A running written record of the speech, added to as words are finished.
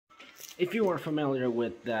If you are familiar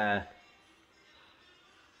with the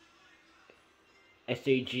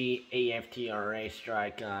SAG-AFTRA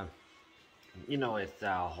strike, it's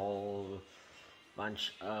a whole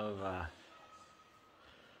bunch of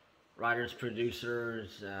writers,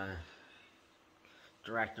 producers,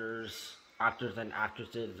 directors, actors, and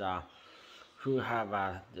actresses who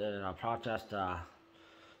have protest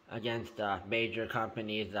against major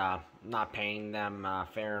companies not paying them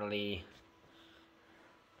fairly.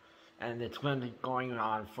 And it's been going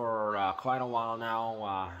on for quite a while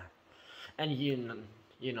now. And you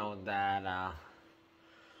know that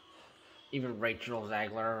even Rachel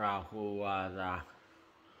Zegler, who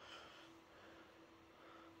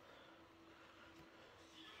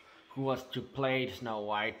was to play Snow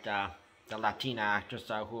White, the Latina actress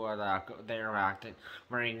who was there acting,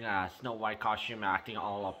 wearing Snow White costume, acting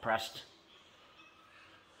all oppressed.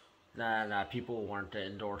 That people weren't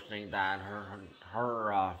endorsing that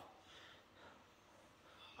her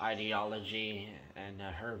ideology and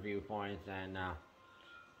her viewpoints, and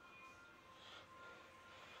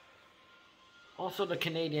also the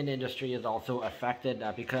Canadian industry is also affected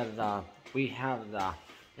because we have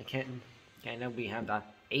Canada, we have the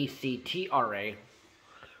ACTRA,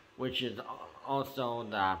 which is also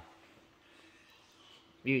the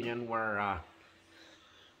union where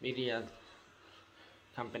media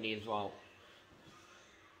companies,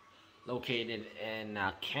 located in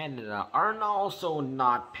Canada, are also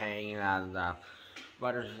not paying the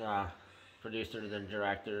writers, producers, and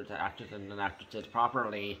directors, actors, and actresses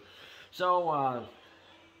properly. So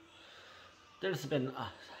there's been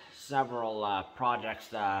several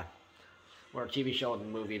projects where TV shows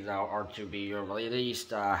and movies are to be released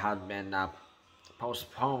have been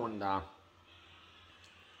postponed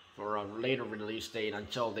for a later release date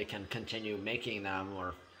until they can continue making them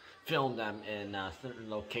or film them in certain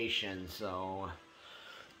locations. So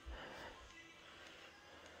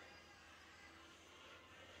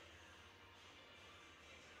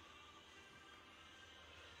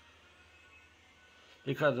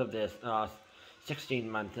because of this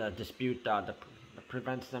 16-month dispute that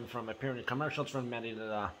prevents them from appearing in commercials from many of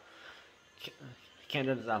the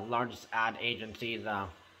Canada's largest ad agencies.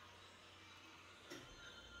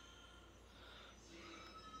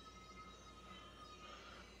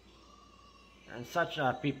 And such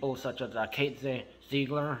people such as Kate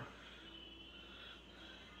Ziegler,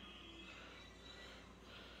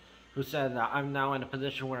 who said, "I'm now in a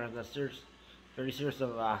position where I'm very serious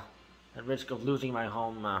of at risk of losing my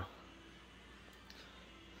home."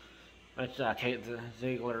 Which Kate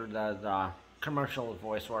Ziegler does commercial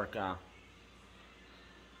voice work.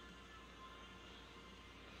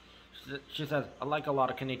 She says, "Like a lot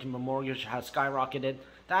of Canadian, my mortgage has skyrocketed.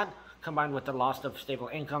 That, combined with the loss of stable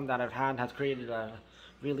income that I've had, has created a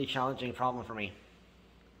really challenging problem for me."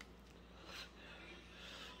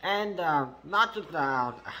 And not just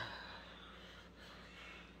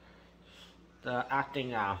the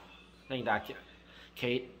acting thing that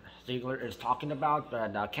Kate Ziegler is talking about,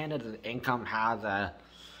 but Canada's income has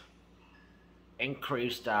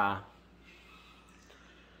increased.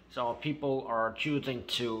 So people are choosing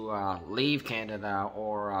to leave Canada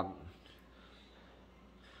or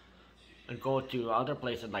go to other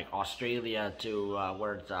places like Australia to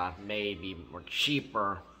where it's maybe more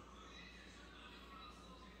cheaper.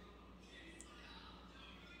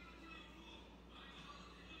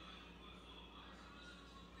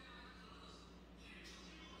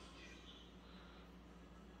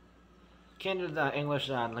 Canada's English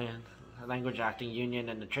Language Acting Union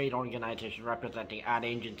and the trade organization representing ad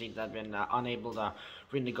agencies have been unable to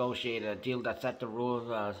renegotiate a deal that set the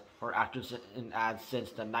rules for actors in ads since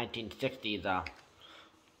the 1960s.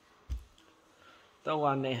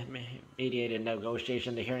 Though mediated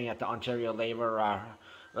negotiation, the hearing at the Ontario Labour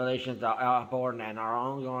Relations Board and are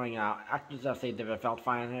ongoing, actors have said they've felt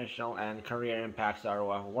financial and career impacts.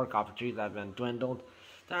 Our work opportunities have been dwindled.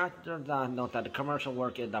 The actors note that the commercial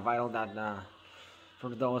work is vital for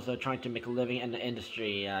those trying to make a living in the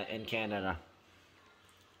industry in Canada.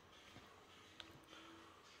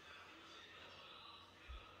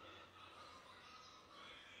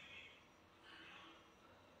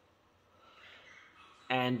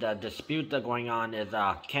 And the dispute going on is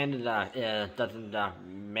Canada doesn't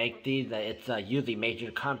make these. It's usually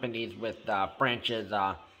major companies with branches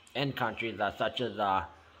in countries such as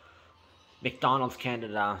McDonald's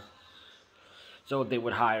Canada. So they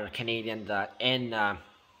would hire Canadians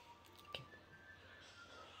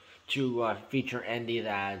to feature in these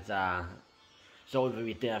ads. So it would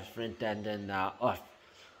be different than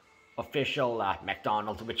official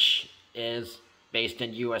McDonald's, which is based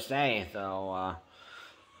in USA. So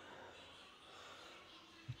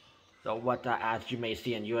So what ads you may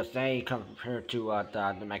see in USA compared to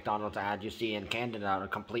the McDonald's ads you see in Canada are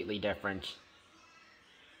completely different.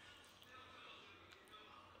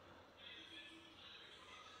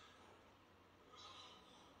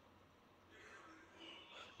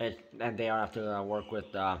 And they have to work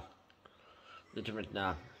with the different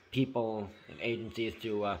people and agencies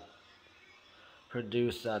to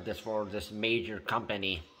produce this for this major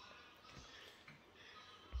company.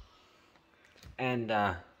 And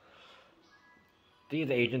these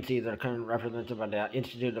agencies are currently represented by the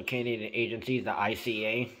Institute of Canadian Agencies, the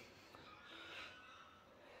ICA.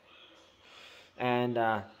 And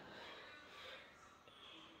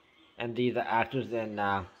these actors in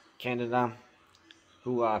Canada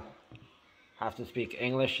who have to speak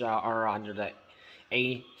English are under the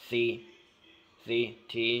ACTRA.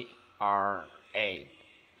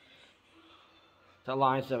 The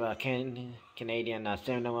Alliance of Canadian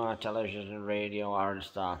Cinema, Television, and Radio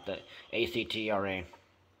Artists, the ACTRA.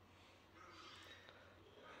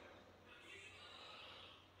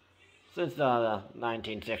 Since the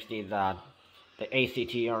 1960s, the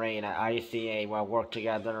ACTRA and the ICA will work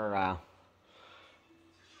together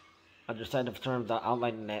under set of terms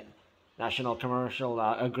outlined in the National Commercial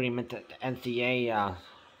Agreement, NCA.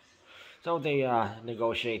 So they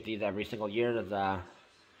negotiate these every single year.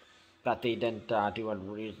 That they didn't do a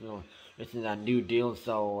reasonable. This is a new deal.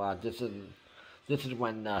 So this is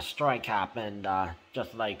when the strike happened,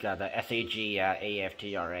 just like the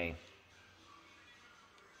SAG-AFTRA.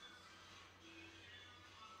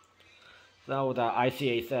 So the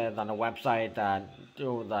ICA says on the website that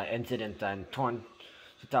due to the incident in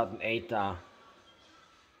 2008,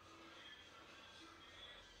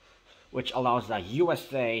 which allows the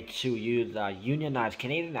USA to use unionized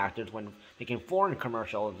Canadian actors when making foreign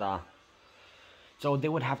commercials. So they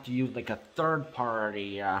would have to use like a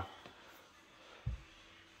third-party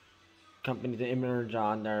company to emerge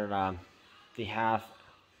on their behalf.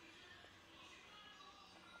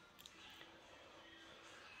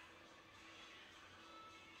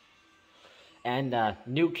 And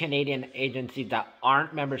new Canadian agencies that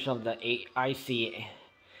aren't members of the ICA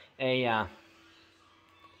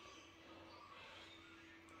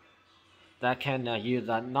that can use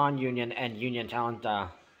non-union and union talent.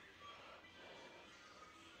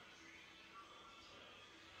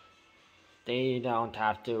 They don't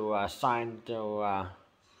have to sign to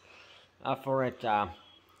for it to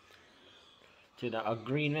the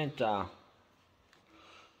agreement.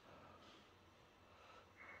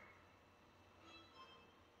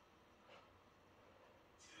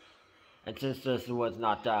 And since this was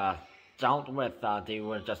not dealt with, they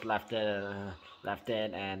were just left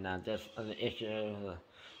it, and this issue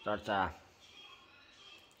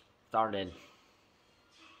started.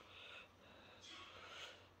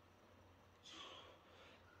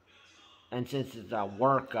 And since it's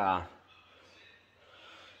work, the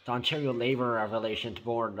Ontario Labour Relations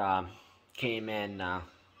Board came in,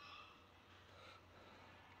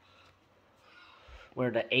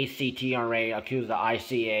 where the ACTRA accused the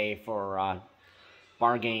ICA for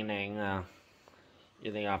bargaining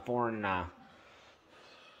using foreign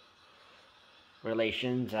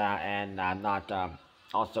relations and not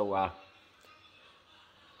also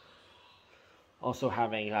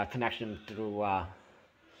having a connection through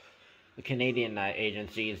the Canadian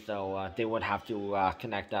agencies, so they would have to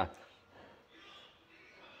connect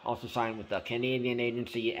also sign with the Canadian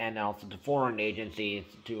agency and also the foreign agencies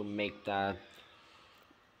to make the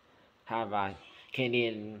have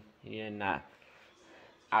Canadian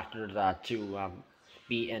actors to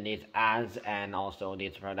be in these ads and also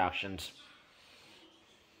these productions.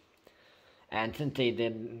 And since they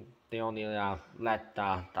did, they only let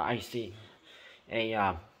the ICA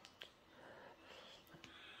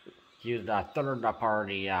use the third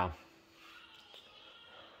party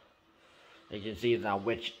agencies,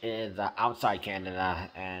 which is outside Canada,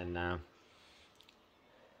 and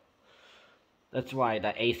that's why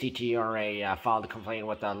the ACTRA filed a complaint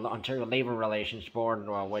with the Ontario Labour Relations Board,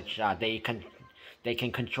 which they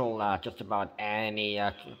can control just about any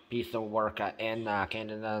piece of work in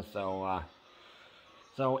Canada.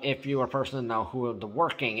 So if you're a person who is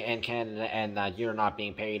working in Canada and you're not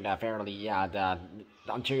being paid fairly, the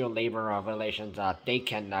Ontario Labour Relations, they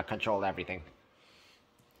can control everything.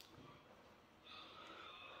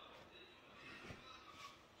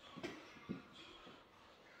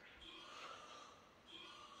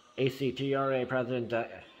 ACTRA President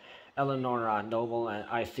Eleanor Noble and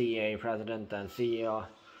ICA President and CEO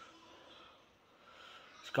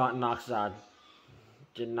Scott Knox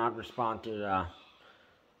did not respond to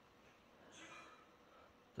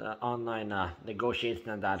the online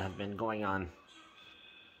negotiations that have been going on.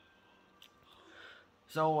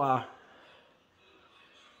 So,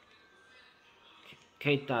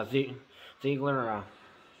 Kate Ziegler,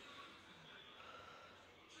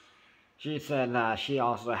 she said she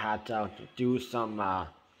also had to do some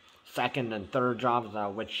second and third jobs,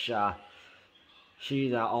 which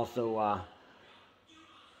she also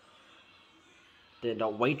did a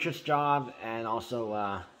waitress job, and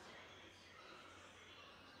also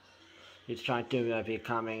he's trying to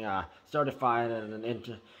becoming certified as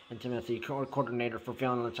an intimacy coordinator for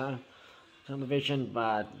film and television,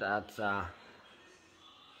 but that's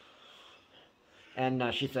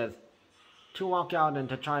and she says to walk out and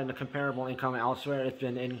to try the comparable income elsewhere, it's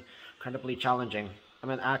been incredibly challenging. I'm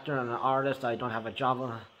an actor and an artist. I don't have a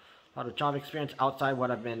lot of job experience outside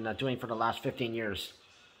what I've been doing for the last 15 years.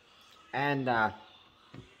 And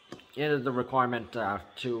it is the requirement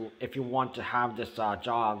to, if you want to have this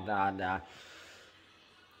job,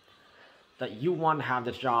 that you want to have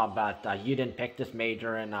this job, but you didn't pick this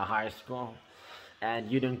major in high school,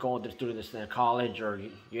 and you didn't go through this in college or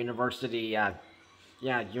university.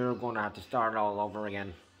 Yeah, you're going to have to start all over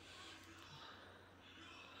again.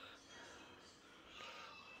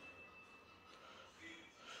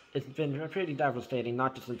 It's been pretty devastating,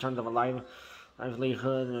 not just in terms of a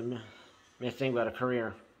livelihood and missing, but a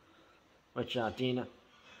career. Which Dina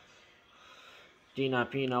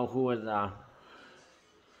Pino, who is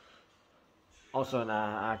also an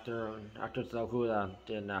actress who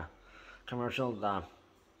did commercials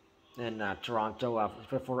in Toronto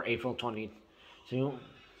before April 22.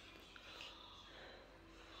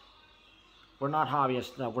 We're not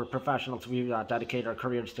hobbyists, we're professionals. We dedicate our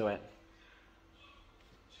careers to it.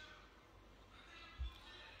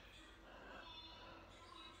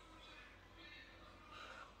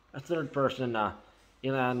 A third person,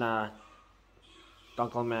 Ilan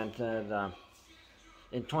Dunkelman, said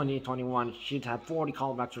in 2021 she'd had 40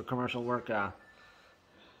 callbacks for commercial work,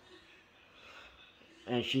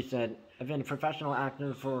 and she said, I've been a professional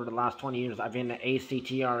actor for the last 20 years. I've been an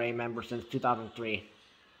ACTRA member since 2003.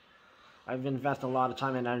 I've invested a lot of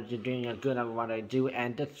time and energy doing good at what I do,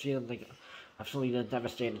 and this feels like absolutely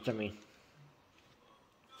devastating to me.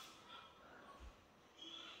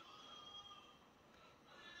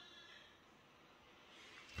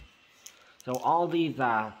 So all these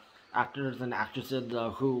actors and actresses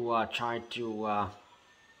who tried to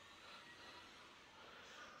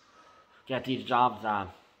get these jobs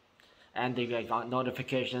and they got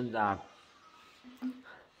notifications,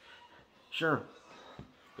 sure,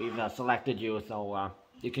 we've selected you, so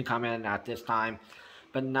you can come in at this time.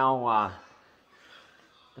 But now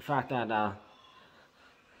the fact that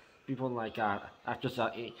people like actress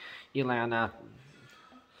Ilana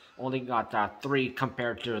only got 3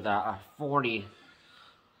 compared to the 40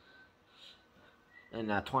 in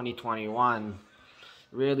 2021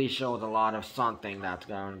 really shows a lot of something that's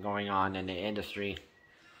going on in the industry.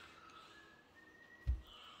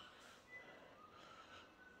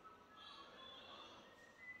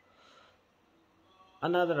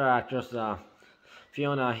 Another actress,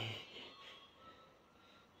 Fiona,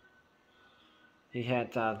 he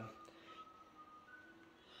had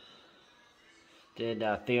did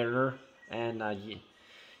theater and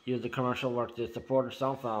used the commercial work to support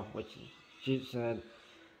herself, which she said,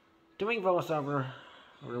 doing voiceover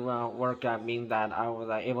work means that I was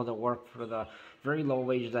able to work for the very low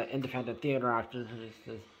wages that independent theater actors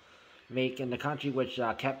make in the country, which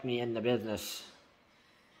kept me in the business.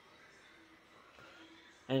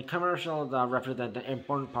 And commercials represent an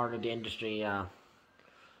important part of the industry and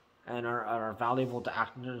are valuable to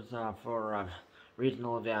actors for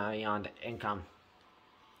regional beyond income.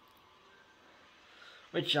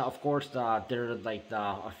 Which, of course, there's like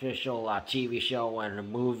the official TV show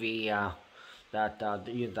and movie that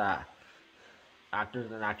the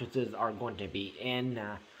actors and actresses are going to be in.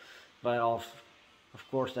 But of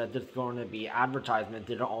course, there's going to be advertisement.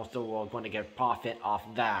 They're also going to get profit off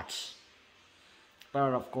that.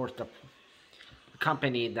 But of course, the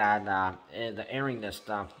company that is airing this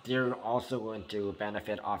stuff, they're also going to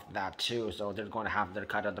benefit off that too. So they're going to have their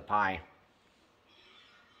cut of the pie.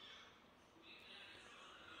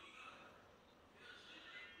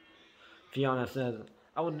 Fiona says,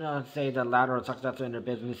 I would say the lateral success in their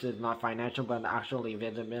business is not financial, but actually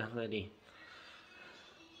visibility.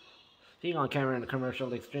 Being on camera in a commercial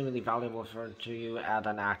is extremely valuable to you as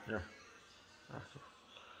an actor.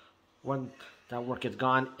 When that work is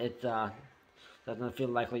gone, it doesn't feel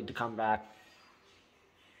likely to come back.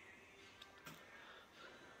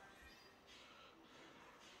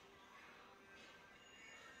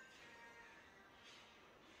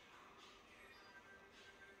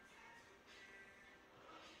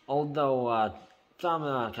 Although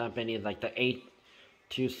some companies like the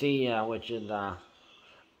to see, which is a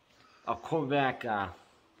Quebec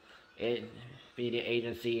media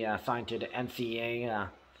agency signed to the NCA.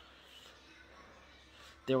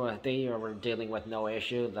 They were dealing with no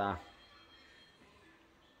issues.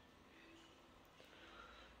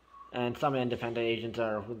 And some independent agents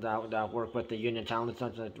that work with the union talent,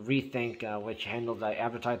 such as Rethink, which handles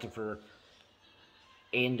advertising for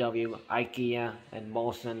A&W, IKEA, and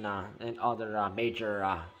Molson, and other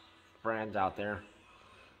major brands out there.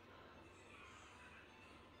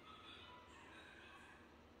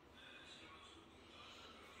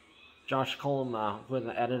 Josh Colm, who is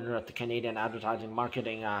the editor at the Canadian Advertising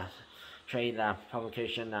Marketing Trade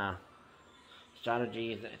Publication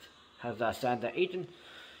Strategies, has said that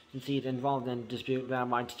agencies involved in dispute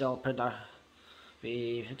might still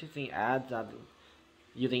be producing ads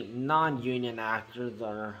using non-union actors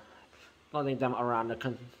or flooding them around the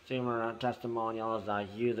consumer testimonials,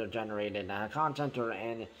 user-generated content, or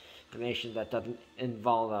any information that doesn't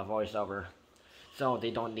involve a voiceover. So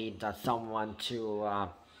they don't need someone to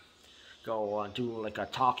go do like a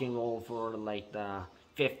talking role for like the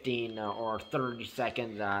 15 or 30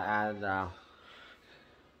 seconds as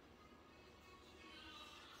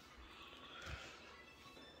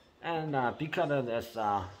and because of this,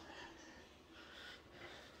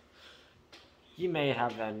 you may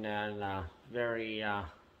have been very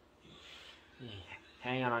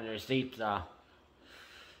hanging on your seat.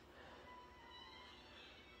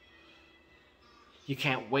 You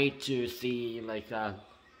can't wait to see like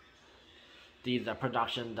these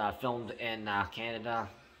productions filmed in Canada,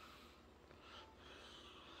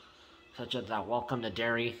 such as Welcome to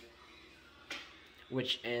Derry,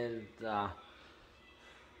 which is a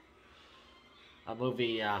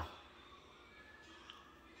movie that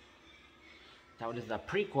is the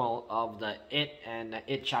prequel of the It and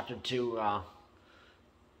It Chapter 2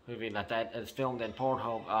 movie that is filmed in Port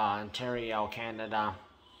Hope, Ontario, Canada.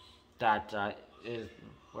 That is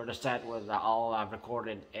where the set was all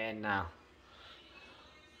recorded in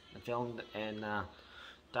filmed in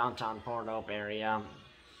downtown Port Hope area.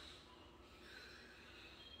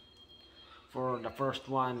 For the first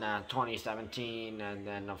one, 2017, and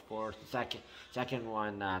then of course the second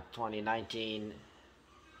one, 2019.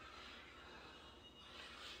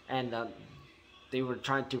 And they were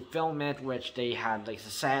trying to film it, which they had like the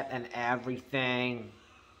set and everything.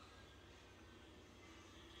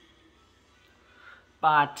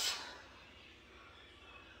 But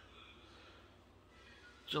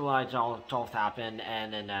July 12th happened,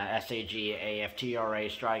 and then SAG-AFTRA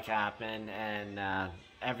strike happened, and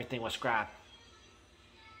everything was scrapped.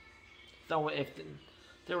 So if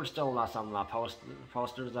there were still some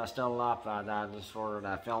posters still up that was for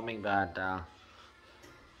the filming, but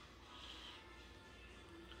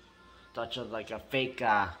such as like a fake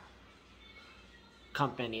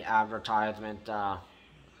company advertisement that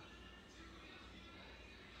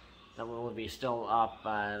will be still up,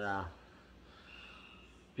 but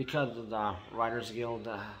because of the Writers Guild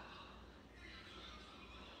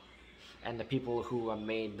and the people who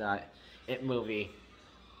made the It movie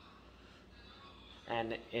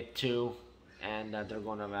and It 2, and they're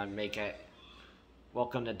going to make it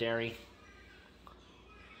Welcome to Derry.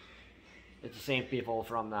 It's the same people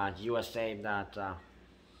from the USA that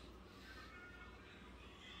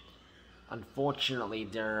unfortunately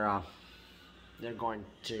they're going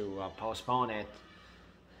to postpone it,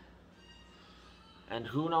 and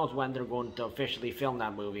who knows when they're going to officially film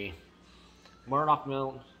that movie. Murdoch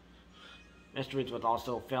Mysteries was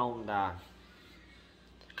also filmed a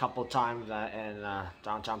couple times in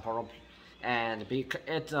downtown Portland, and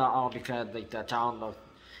it's all because like the town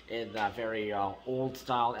is very old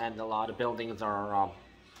style, and a lot of buildings are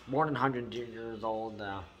more than 100 years old,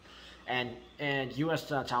 and U.S.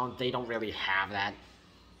 towns, they don't really have that.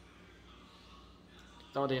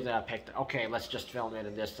 So they picked, okay, let's just film it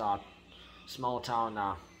in this small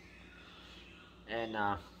town in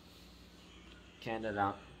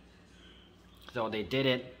Canada. So they did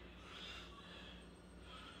it.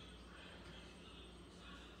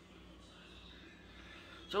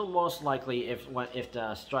 So most likely, if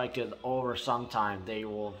the strike is over sometime, they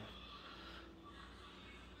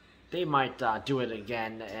might do it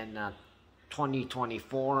again in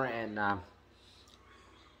 2024, and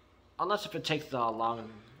unless if it takes a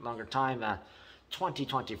longer time,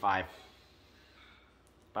 2025.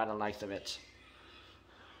 By the likes of it.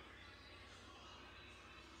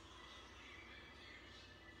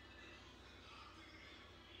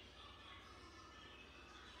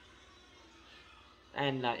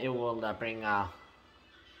 And it will bring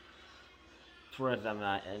tourism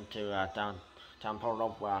into downtown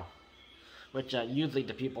Portland, which usually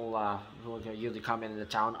the people who usually come into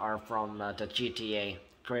town are from the GTA,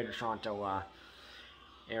 Greater Toronto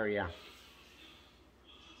area.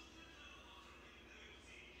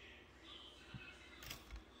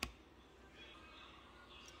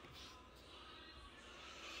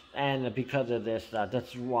 And because of this,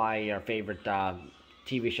 that's why your favorite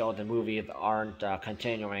TV shows and movies aren't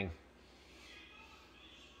continuing.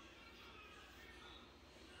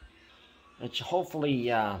 Which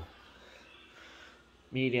hopefully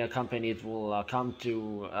media companies will come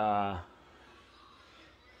to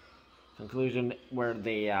conclusion where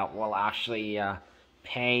they will actually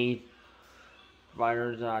pay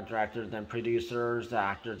writers, directors, and producers,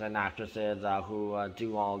 actors and actresses who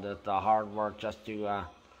do all this hard work just to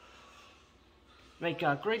make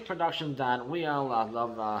great productions that we all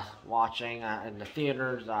love watching in the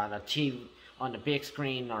theaters, on the TV, on the big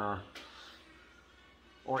screen, or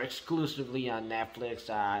exclusively on Netflix,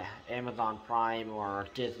 Amazon Prime, or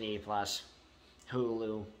Disney Plus,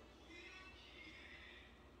 Hulu,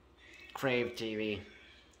 Crave TV.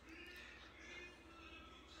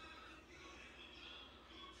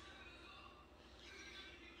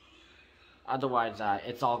 Otherwise,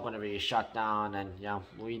 it's all going to be shut down, and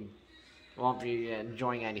we won't be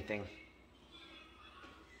enjoying anything.